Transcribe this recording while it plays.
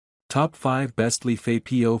Top 5 Best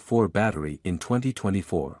LiFePo4 Battery in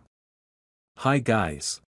 2024. Hi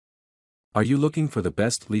guys! Are you looking for the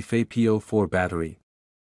best LiFePo4 battery?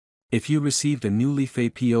 If you received a new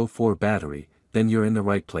LiFePo4 battery, then you're in the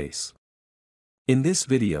right place. In this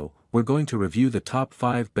video, we're going to review the top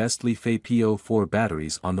 5 best LiFePo4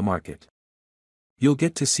 batteries on the market. You'll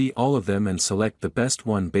get to see all of them and select the best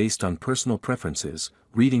one based on personal preferences,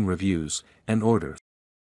 reading reviews, and orders.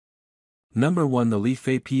 Number 1. The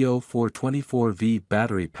LiFePo4 24V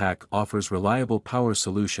battery pack offers reliable power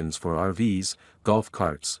solutions for RVs, golf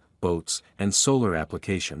carts, boats, and solar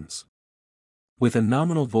applications. With a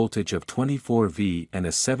nominal voltage of 24V and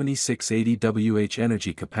a 7680 Wh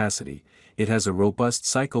energy capacity, it has a robust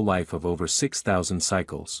cycle life of over 6,000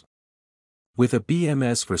 cycles. With a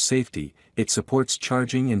BMS for safety, it supports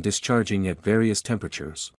charging and discharging at various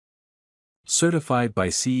temperatures. Certified by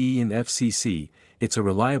CE and FCC, it's a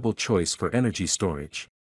reliable choice for energy storage.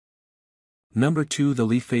 Number 2. The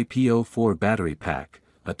LiFePo4 Battery Pack,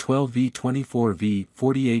 a 12V 24V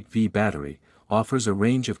 48V battery, offers a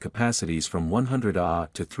range of capacities from 100 Ah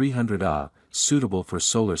to 300 Ah, suitable for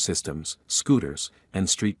solar systems, scooters, and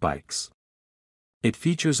street bikes. It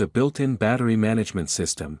features a built-in battery management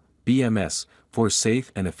system, BMS, for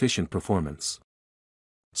safe and efficient performance.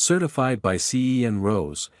 Certified by CE and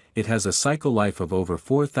RoHS, it has a cycle life of over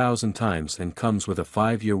 4,000 times and comes with a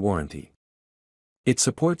 5-year warranty. It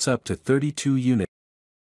supports up to 32 units.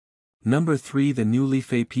 Number 3. The new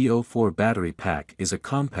LiFePo4 battery pack is a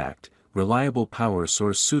compact, reliable power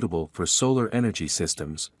source suitable for solar energy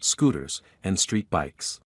systems, scooters, and street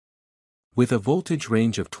bikes. With a voltage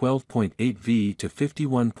range of 12.8V to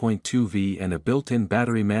 51.2V and a built-in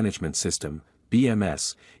battery management system,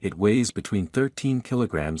 BMS, it weighs between 13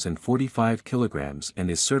 kg and 45 kg and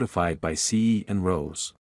is certified by CE and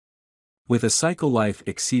RoHS. With a cycle life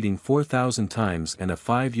exceeding 4,000 times and a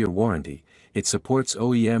 5-year warranty, it supports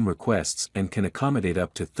OEM requests and can accommodate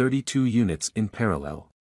up to 32 units in parallel.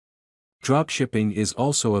 Dropshipping is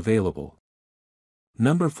also available.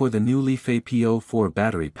 Number 4. The new LiFePo4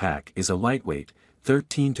 battery pack is a lightweight,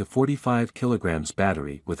 13 to 45 kg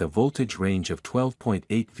battery with a voltage range of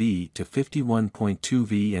 12.8V to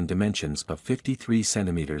 51.2V and dimensions of 53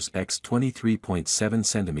 cm x 23.7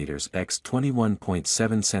 cm x 21.7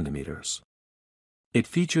 cm. It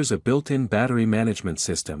features a built-in battery management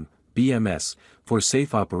system, BMS, for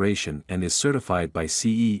safe operation and is certified by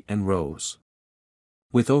CE and RoHS.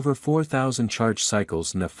 With over 4,000 charge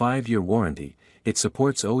cycles and a 5-year warranty, it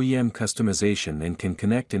supports OEM customization and can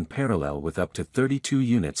connect in parallel with up to 32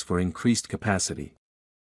 units for increased capacity.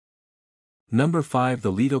 Number 5.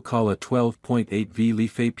 The liitokala 12.8V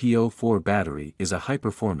LiFePo4 battery is a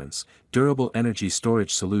high-performance, durable energy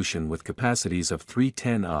storage solution with capacities of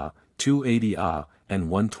 310 Ah, 280 Ah, and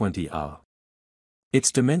 120 Ah. Its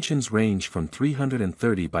dimensions range from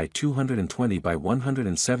 330 by 220 by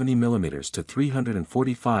 170 mm to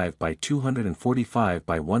 345 by 245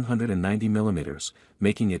 by 190 mm,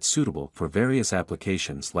 making it suitable for various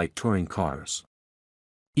applications like touring cars.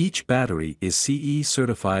 Each battery is CE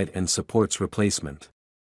certified and supports replacement.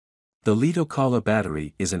 The liitokala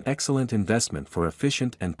battery is an excellent investment for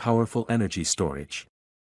efficient and powerful energy storage.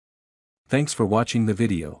 Thanks for watching the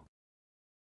video.